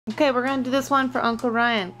Okay, we're gonna do this one for Uncle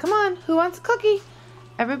Ryan. Come on, who wants a cookie?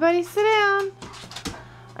 Everybody sit down.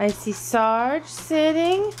 I see Sarge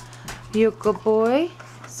sitting. You good boy.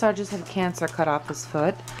 Sarge just had cancer, cut off his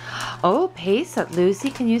foot. Oh, Pesa. Lucy,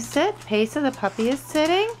 can you sit? Pesa, the puppy, is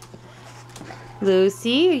sitting.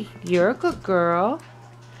 Lucy, you're a good girl.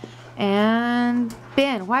 And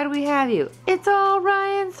Ben, why do we have you? It's all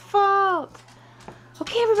Ryan's fault.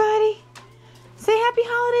 Okay, everybody. Say happy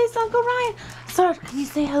holidays to Uncle Ryan. Sarge, can you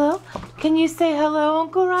say hello? Can you say hello,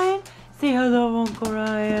 Uncle Ryan? Say hello, Uncle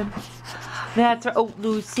Ryan. That's right. Oh,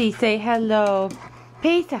 Lucy, say hello.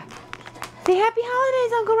 Pesa, say happy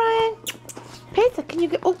holidays, Uncle Ryan. Pesa, can you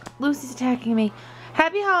get... Oh, Lucy's attacking me.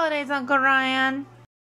 Happy holidays, Uncle Ryan.